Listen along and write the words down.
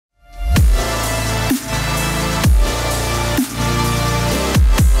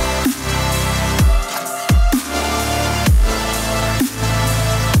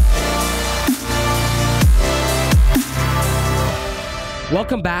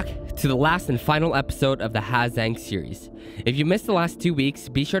Welcome back to the last and final episode of the Ha Giang series. If you missed the last 2 weeks,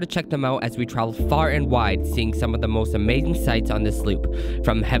 be sure to check them out as we traveled far and wide, seeing some of the most amazing sights on this loop,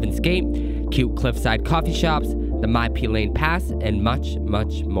 from Heaven's Gate, cute cliffside coffee shops, the Mai Lane Pass, and much,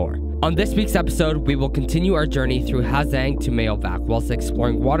 much more. On this week's episode, we will continue our journey through Ha Giang to Meo Vac, whilst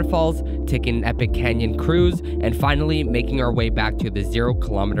exploring waterfalls, taking an epic canyon cruise, and finally making our way back to the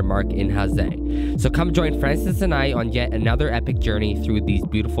 0-kilometer mark in Ha Giang. So come join Francis and I on yet another epic journey through these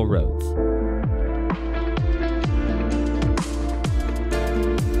beautiful roads.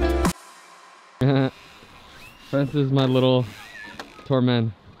 Francis is my little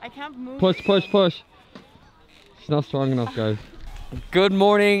torment. I can't move. Push, push, push. She's not strong enough, guys. Good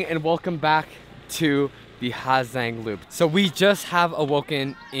morning and welcome back to the Ha Giang Loop. So we just have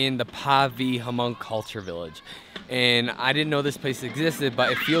awoken in the POPUPS culture village. And I didn't know this place existed, but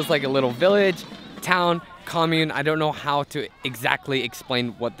it feels like a little village, town, commune. I don't know how to exactly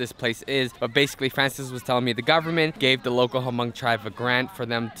explain what this place is, but basically Francis was telling me the government gave the local Hmong tribe a grant for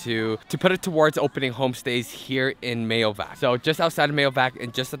them to put it towards opening homestays here in Meo Vac. So just outside of Meo Vac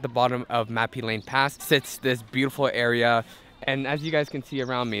and just at the bottom of Mai Lane Pass sits this beautiful area. And as you guys can see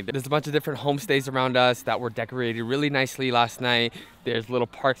around me, there's a bunch of different homestays around us that were decorated really nicely last night. There's little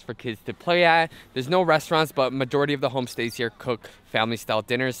parks for kids to play at. There's no restaurants, but majority of the homestays here cook family style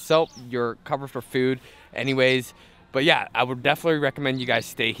dinners. So you're covered for food anyways. But yeah, I would definitely recommend you guys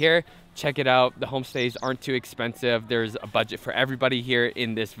stay here. Check it out. The homestays aren't too expensive. There's a budget for everybody here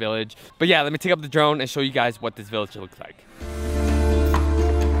in this village. But yeah, let me take up the drone and show you guys what this village looks like.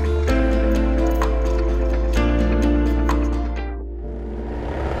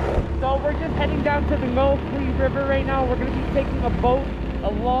 So we're just heading down to the Ngo Quy River right now. We're going to be taking a boat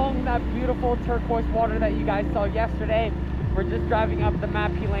along that beautiful turquoise water that you guys saw yesterday. We're just driving up the Mai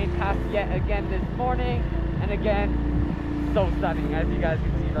Lane Pass yet again this morning. And again, so stunning, as you guys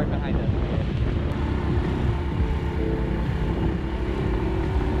can see right behind us.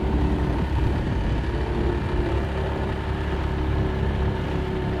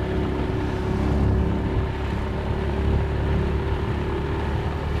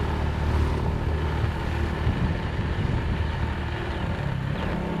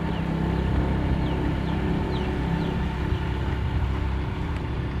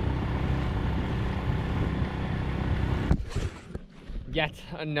 Yet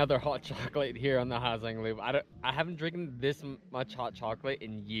another hot chocolate here on the Ha Giang Loop. I haven't drinking this much hot chocolate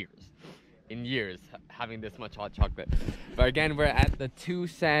in years. Having this much hot chocolate. But again, we're at the Two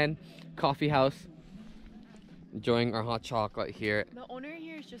San Coffee House, enjoying our hot chocolate here. The owner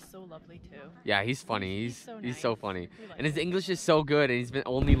here is just so lovely too. Yeah, he's funny. He's so funny, like and his English is so good. And he's been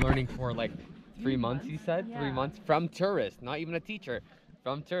only learning for like 3 months. He said Yeah. 3 months from tourists, not even a teacher,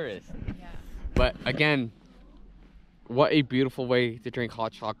 from tourists. Yeah. But again, what a beautiful way to drink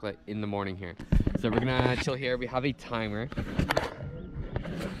hot chocolate in the morning here. So we're gonna chill here. We have a timer. I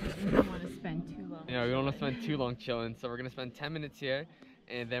don't want to spend too long. You know, we don't want to spend too long chilling. So we're gonna spend 10 minutes here,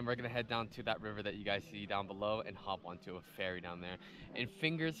 and then we're gonna head down to that river that you guys see down below and hop onto a ferry down there. And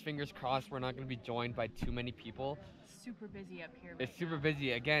fingers crossed, we're not gonna be joined by too many people. Super busy up here. It's super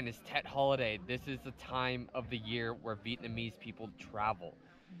busy. Again, it's Tet holiday. This is the time of the year where Vietnamese people travel.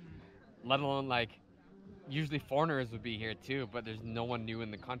 Let alone like, usually foreigners would be here too, but there's no one new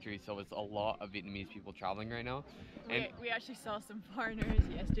in the country, so it's a lot of Vietnamese people traveling right now. And We actually saw some foreigners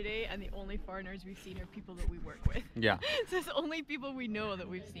yesterday, and the only foreigners we've seen are people that we work with. yeah, So it's the only people we know that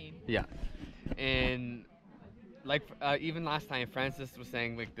we've seen. yeah. And like even last time, Francis was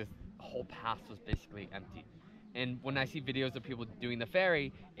saying like this whole pass was basically empty. And when I see videos of people doing the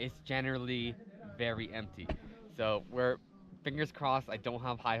ferry, it's generally very empty. So we're fingers crossed I don't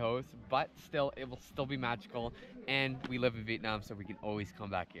have high hopes, but still, it will still be magical. And we live in Vietnam, so we can always come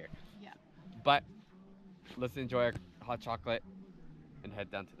back here. Yeah. But let's enjoy our hot chocolate and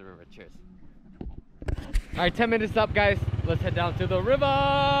head down to the river. Cheers. All right, 10 minutes up, guys. Let's head down to the river.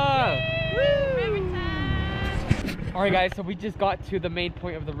 River time! All right, guys, so we just got to the main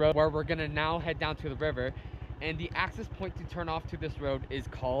point of the road where we're gonna now head down to the river. And the access point to turn off to this road is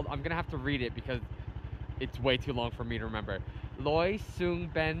called, I'm gonna have to read it because it's way too long for me to remember. Loi Sung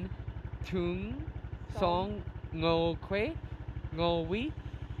Ben Tung Song Ngo Quy Ngo Quy,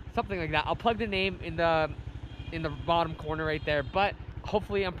 something like that. I'll plug the name in the bottom corner right there, but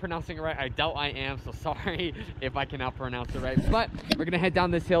hopefully I'm pronouncing it right. I doubt I am, so sorry if I cannot pronounce it right. But we're gonna head down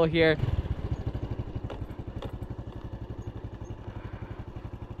this hill here.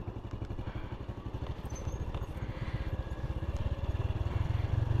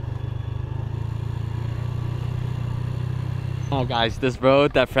 Oh guys, this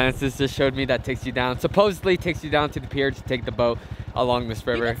road that Francis just showed me that takes you down, supposedly takes you down to the pier to take the boat along this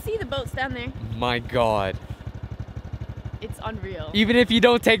river. You can see the boats down there. My God. It's unreal. Even if you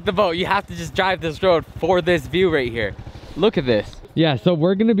don't take the boat, you have to just drive this road for this view right here. Look at this. Yeah, so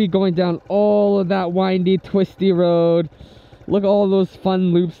we're gonna be going down all of that windy, twisty road. Look at all those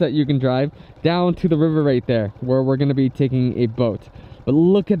fun loops that you can drive down to the river right there, where we're gonna be taking a boat. But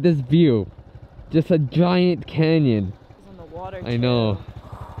look at this view. Just a giant canyon. It's on the water. I know.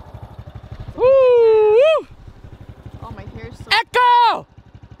 Woo! Oh, my hair's so... Echo!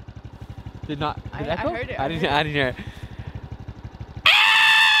 Did not. Did I echo? heard it. I didn't hear it.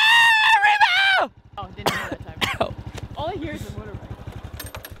 Oh, didn't hear that time. All I hear is a motorbike.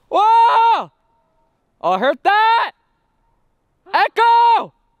 Whoa! Oh, I heard that!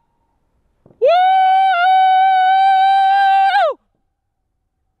 Echo! Woo!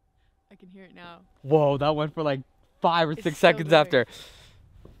 I can hear it now. Whoa, that went for like 5 or 6 It's seconds so after.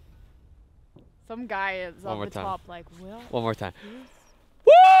 Some guy is One on more the time. top like, well... One more time. yes.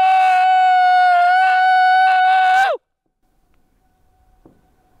 Woo!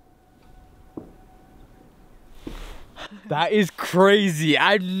 That is crazy.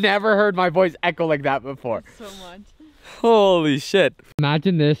 I've never heard my voice echo like that before. So much. Holy shit.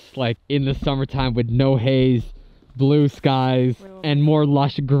 Imagine this like in the summertime with no haze, blue skies, and more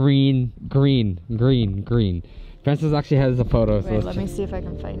lush green. Frances actually has a photo, so Wait, let me see if I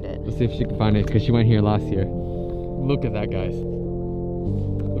can find it. let's see if she can find it, because she went here last year. Look at that, guys.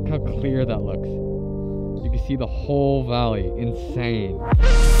 Look how clear that looks. You can see the whole valley. Insane.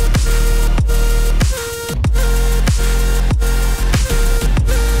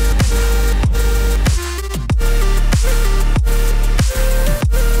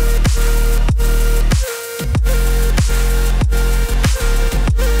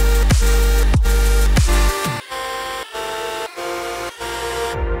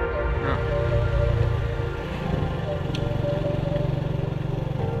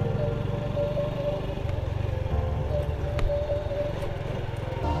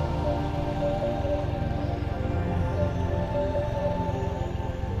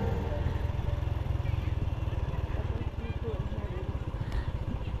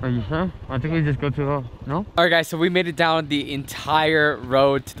 Are you sure? I think we just go to no? Alright guys, so we made it down the entire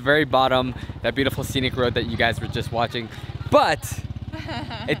road to the very bottom, that beautiful scenic road that you guys were just watching. But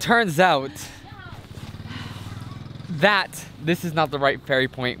it turns out that this is not the right ferry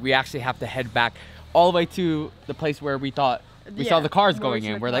point. We actually have to head back all the way to the place where we thought we saw the cars going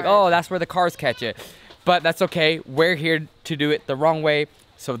in. We're like, oh, that's where the cars catch it. But that's okay. We're here to do it the wrong way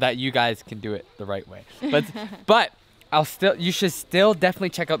so that you guys can do it the right way. But you should still definitely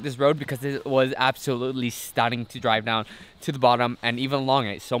check out this road, because it was absolutely stunning to drive down to the bottom and even along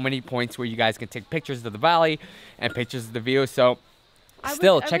it. So many points where you guys can take pictures of the valley and pictures of the view. So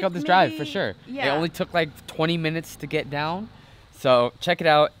check out this drive for sure. Yeah. It only took like 20 minutes to get down. So check it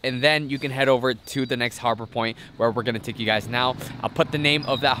out, and then you can head over to the next harbor point where we're gonna take you guys now. I'll put the name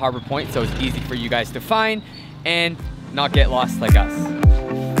of that harbor point so it's easy for you guys to find and not get lost like us.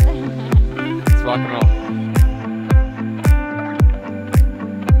 Let's rock and roll.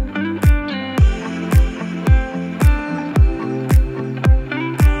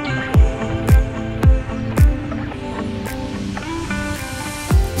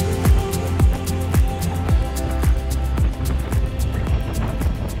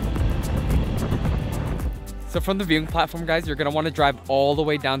 So from the viewing platform, guys, you're gonna wanna drive all the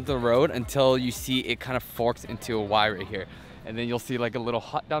way down the road until you see it kind of forks into a Y right here. And then you'll see like a little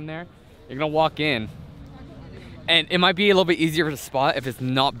hut down there. You're gonna walk in, and it might be a little bit easier to spot if it's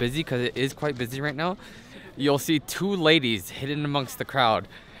not busy, because it is quite busy right now. You'll see 2 ladies hidden amongst the crowd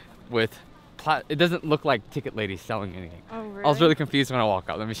with, it doesn't look like ticket ladies selling anything. Oh, really? I was really confused when I walked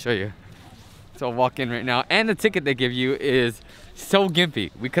out. Let me show you. So I'll walk in right now, and the ticket they give you is so gimpy.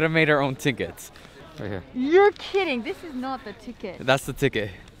 We could have made our own tickets. Right here. You're kidding. This is not the ticket. That's the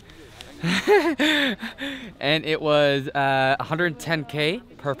ticket. And it was 110K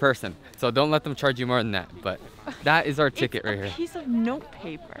per person. So don't let them charge you more than that. But that is our ticket right here. It's a piece of note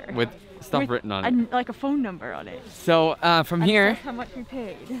paper. With stuff written on it. Like a phone number on it. So from here, That's how much we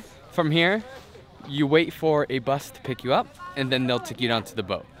paid. from here, you wait for a bus to pick you up, and then they'll take you down to the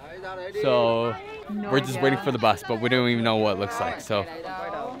boat. So we're just waiting for the bus, but we don't even know what it looks like. So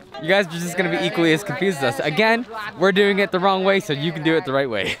you guys are just gonna be equally as confused as us. Again, we're doing it the wrong way, so you can do it the right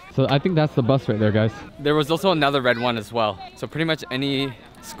way. So I think that's the bus right there, guys. There was also another red one as well. So pretty much any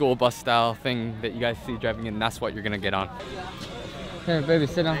school bus style thing that you guys see driving in, that's what you're gonna get on. Here, baby,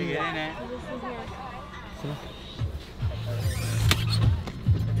 sit down. Sit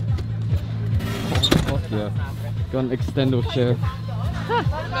down. yeah. Got an extendo chair.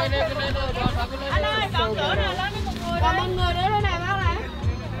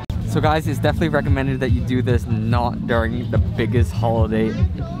 So guys, it's definitely recommended that you do this not during the biggest holiday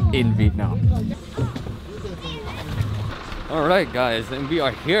in Vietnam. All right guys, and we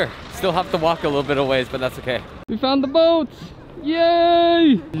are here. Still have to walk a little bit of ways, but that's okay. We found the boats!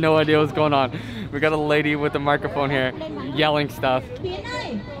 Yay! No idea what's going on. We got a lady with a microphone here yelling stuff.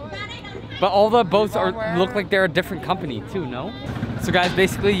 But all the boats look like they're a different company too, no? So guys,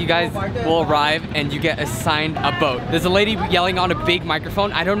 basically you guys will arrive and you get assigned a boat. There's a lady yelling on a big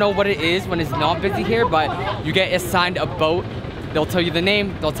microphone. I don't know what it is when it's not busy here, but you get assigned a boat. They'll tell you the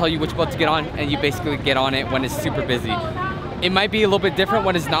name, they'll tell you which boat to get on, and you basically get on it when it's super busy. It might be a little bit different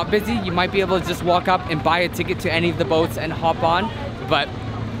when it's not busy. You might be able to just walk up and buy a ticket to any of the boats and hop on, but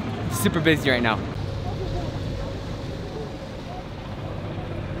super busy right now.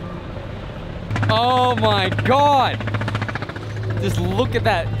 Oh my God! Just look at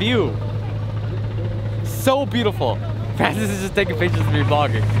that view. So beautiful. Francis is just taking pictures of me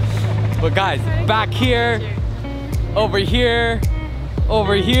vlogging. But guys, back here, over here,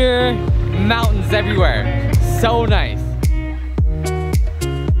 mountains everywhere. So nice.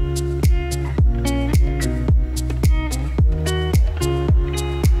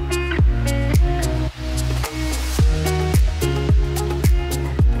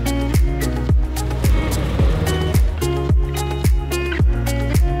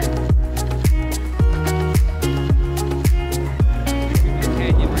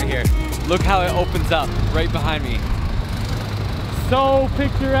 Look how it opens up right behind me. So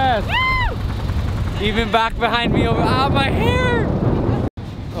picturesque. Woo! Even back behind me over, my hair.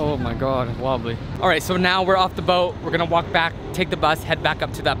 Oh my God, wobbly. All right, so now we're off the boat. We're gonna walk back, take the bus, head back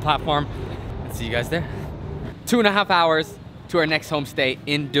up to that platform. And see you guys there. 2.5 hours to our next homestay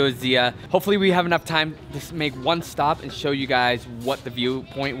in Dua Gia. Hopefully we have enough time to make one stop and show you guys what the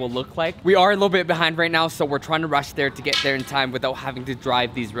viewpoint will look like. We are a little bit behind right now, so we're trying to rush there to get there in time without having to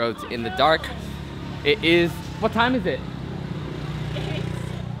drive these roads in the dark. It is, what time is it?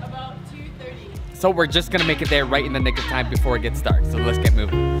 It's about 2:30. So we're just gonna make it there right in the nick of time before it gets dark. So let's get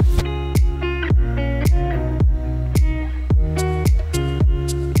moving.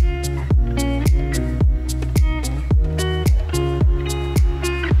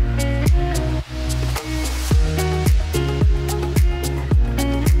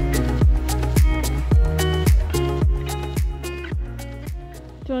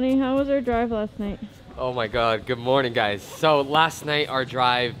 Tony, how was our drive last night? Oh my God, good morning guys. So last night our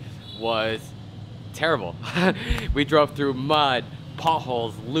drive was terrible. We drove through mud,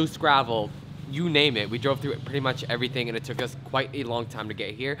 potholes, loose gravel, you name it. We drove through pretty much everything and it took us quite a long time to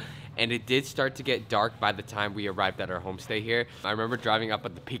get here. And it did start to get dark by the time we arrived at our homestay here. I remember driving up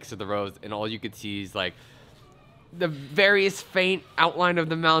at the peaks of the roads and all you could see is like the various faint outline of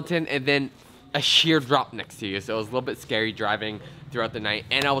the mountain and then a sheer drop next to you. So it was a little bit scary driving throughout the night.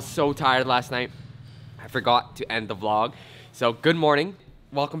 And I was so tired last night, I forgot to end the vlog. So good morning,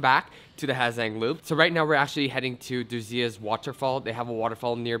 welcome back to the Ha Giang Loop. So right now we're actually heading to Dua Gia's waterfall. They have a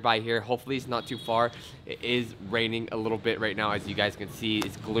waterfall nearby here. Hopefully it's not too far. It is raining a little bit right now, as you guys can see.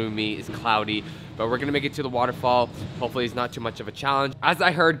 It's gloomy, it's cloudy, but we're gonna make it to the waterfall. Hopefully it's not too much of a challenge. As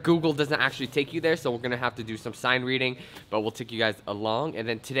I heard, Google doesn't actually take you there, so we're gonna have to do some sign reading, but we'll take you guys along. And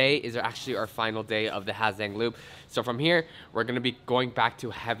then today is actually our final day of the Ha Giang Loop. So from here, we're gonna be going back to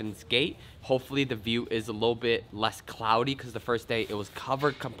Heaven's Gate. Hopefully the view is a little bit less cloudy because the first day it was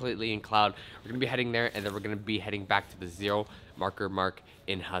covered completely in cloud. We're gonna be heading there and then we're gonna be heading back to the 0 marker mark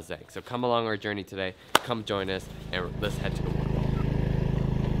in Ha Giang. So come along our journey today, come join us and let's head to the waterfall.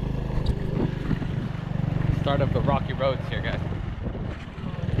 Start of the rocky roads here, guys.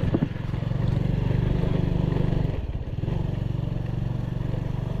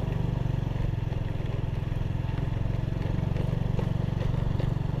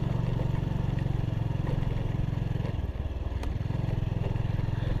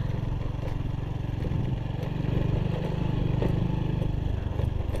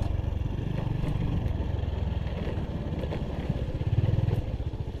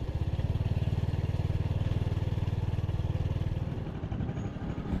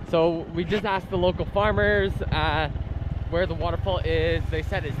 So we just asked the local farmers where the waterfall is. They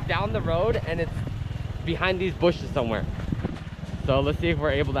said it's down the road and it's behind these bushes somewhere. So let's see if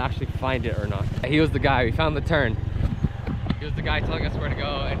we're able to actually find it or not. He was the guy, we found the turn. He was the guy telling us where to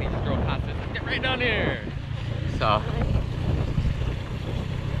go and he just drove past us. Get right down here. So.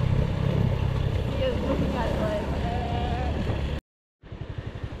 He was looking at it like,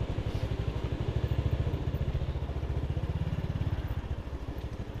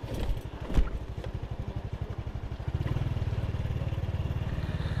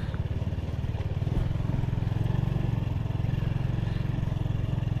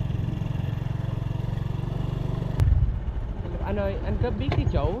 Anh ơi, anh có biết cái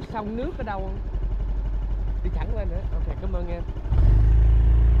chỗ sông nước ở đâu không? Đi thẳng lên nữa. Okay, cảm ơn em.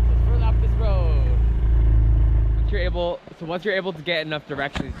 Let's roll up this road. Once you're able to get enough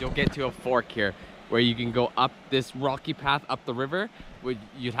directions, you'll get to a fork here where you can go up this rocky path up the river.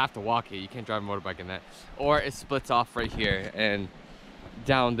 You'd have to walk it. You can't drive a motorbike in that. Or it splits off right here and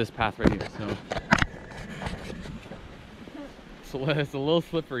down this path right here. So it's a little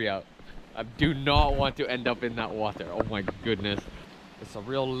slippery out. I do not want to end up in that water. Oh my goodness. It's a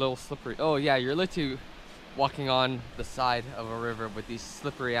real little slippery. Oh yeah, you're literally walking on the side of a river with these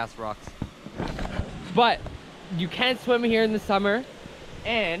slippery ass rocks. But you can swim here in the summer,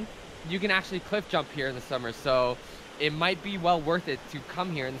 and you can actually cliff jump here in the summer. So it might be well worth it to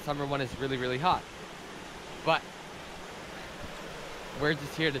come here in the summer when it's really, really hot. But we're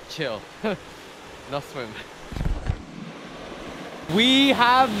just here to chill. No swim. We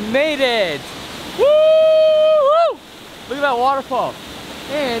have made it! Woo! Look at that waterfall.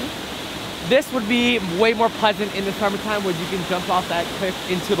 And this would be way more pleasant in the summertime where you can jump off that cliff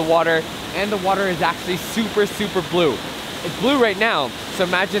into the water, and the water is actually super, super blue. It's blue right now, so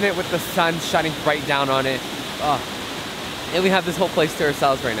imagine it with the sun shining right down on it. And we have this whole place to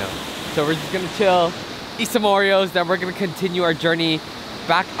ourselves right now. So we're just gonna chill, eat some Oreos, then we're gonna continue our journey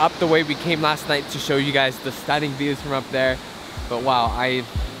back up the way we came last night to show you guys the stunning views from up there. But wow,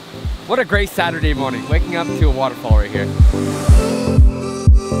 what a great Saturday morning, waking up to a waterfall right here.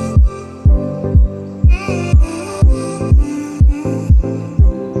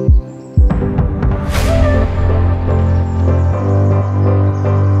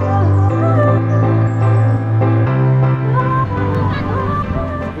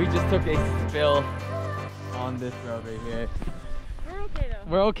 We just took a spill on this road right here. We're okay though.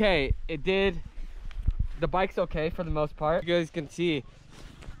 We're okay. It did. The bike's okay for the most part. You guys can see.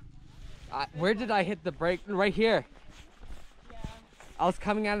 Where did I hit the brake? Right here. Yeah. I was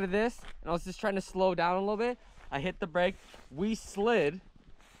coming out of this and I was just trying to slow down a little bit. I hit the brake. We slid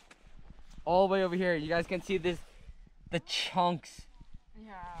all the way over here. You guys can see the chunks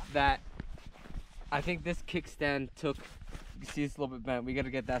Yeah. that I think this kickstand took. You see it's a little bit bent. We got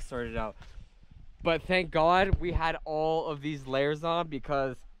to get that sorted out. But thank God we had all of these layers on,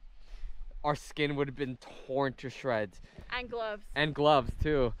 because our skin would have been torn to shreds. And gloves. And gloves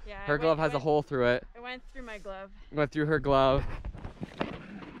too. Yeah. Her glove has a hole through it. It went through my glove. Went through her glove.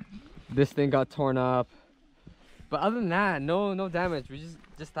 This thing got torn up. But other than that, no damage. We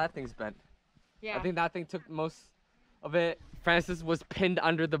just that thing's bent. Yeah. I think that thing took most of it. Frances was pinned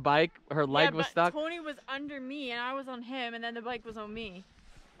under the bike. Her leg was stuck. Tony was under me and I was on him, and then the bike was on me.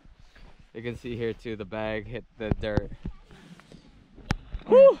 You can see here too, the bag hit the dirt.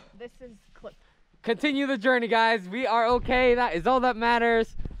 Woo! This is clip. Continue the journey, guys. We are okay. That is all that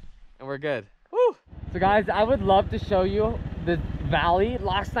matters. And we're good. Woo! So guys, I would love to show you the valley.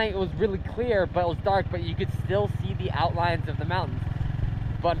 Last night it was really clear, but it was dark, but you could still see the outlines of the mountains.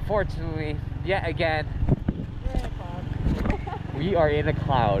 But unfortunately, yet again, We're in a cloud. we are in a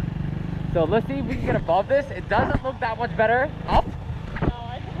cloud. So let's see if we can get above this. It doesn't look that much better up. No,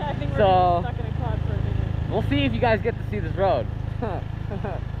 I think we're So, stuck in a cloud for a minute. We'll see if you guys get to see this road. I'm kind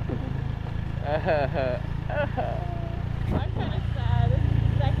of sad. This is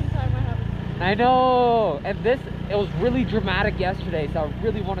the second time I haven't. I know, and it was really dramatic yesterday, so I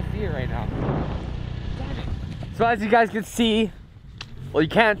really want to see it right now. Damn it. So as you guys can see, well, you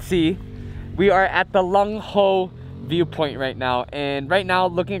can't see, we are at the Lung Ho viewpoint right now, and right now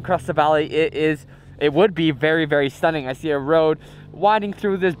looking across the valley, it would be very, very stunning. I see a road winding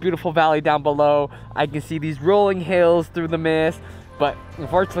through this beautiful valley down below. I can see these rolling hills through the mist, but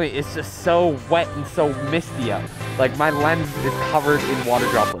unfortunately it's just so wet and so misty out. Like my lens is covered in water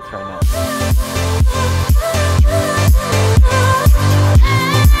droplets right now.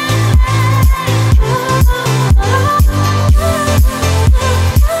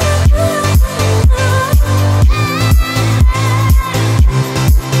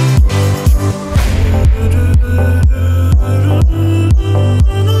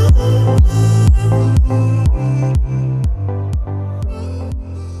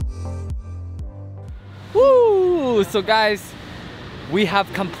 So guys, we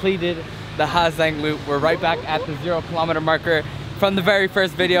have completed the Ha Giang Loop. We're right back at the 0 kilometer marker from the very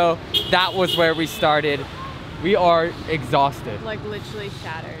first video. That was where we started. We are exhausted. Like literally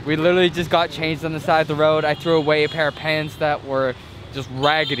shattered. We literally just got changed on the side of the road. I threw away a pair of pants that were just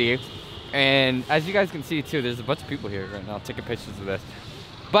raggedy. And as you guys can see too, there's a bunch of people here right now taking pictures of this.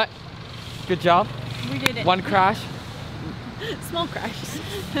 But good job. We did it. One crash. Small crash.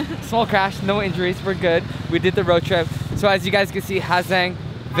 Small crash, no injuries, we're good. We did the road trip. So as you guys can see, Ha Giang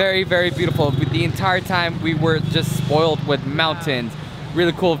Very, very beautiful. The entire time we were just spoiled with mountains,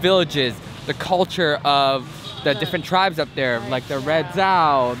 really cool villages, the culture of the different tribes up there, like the Red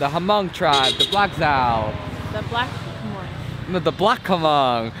Zhao, the Hmong tribe, the Black Zhao. The Black Hmong. No, the Black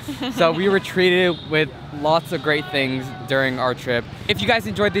Hmong. So we were treated with lots of great things during our trip. If you guys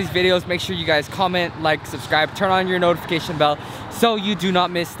enjoyed these videos, make sure you guys comment, like, subscribe, turn on your notification bell so you do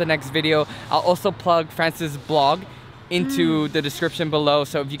not miss the next video. I'll also plug Francis' blog into the description below,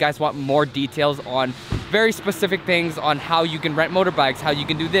 so if you guys want more details on very specific things on how you can rent motorbikes, how you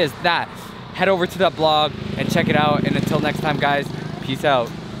can do this, that, head over to that blog and check it out. And until next time, guys, peace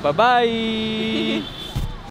out. Bye-bye.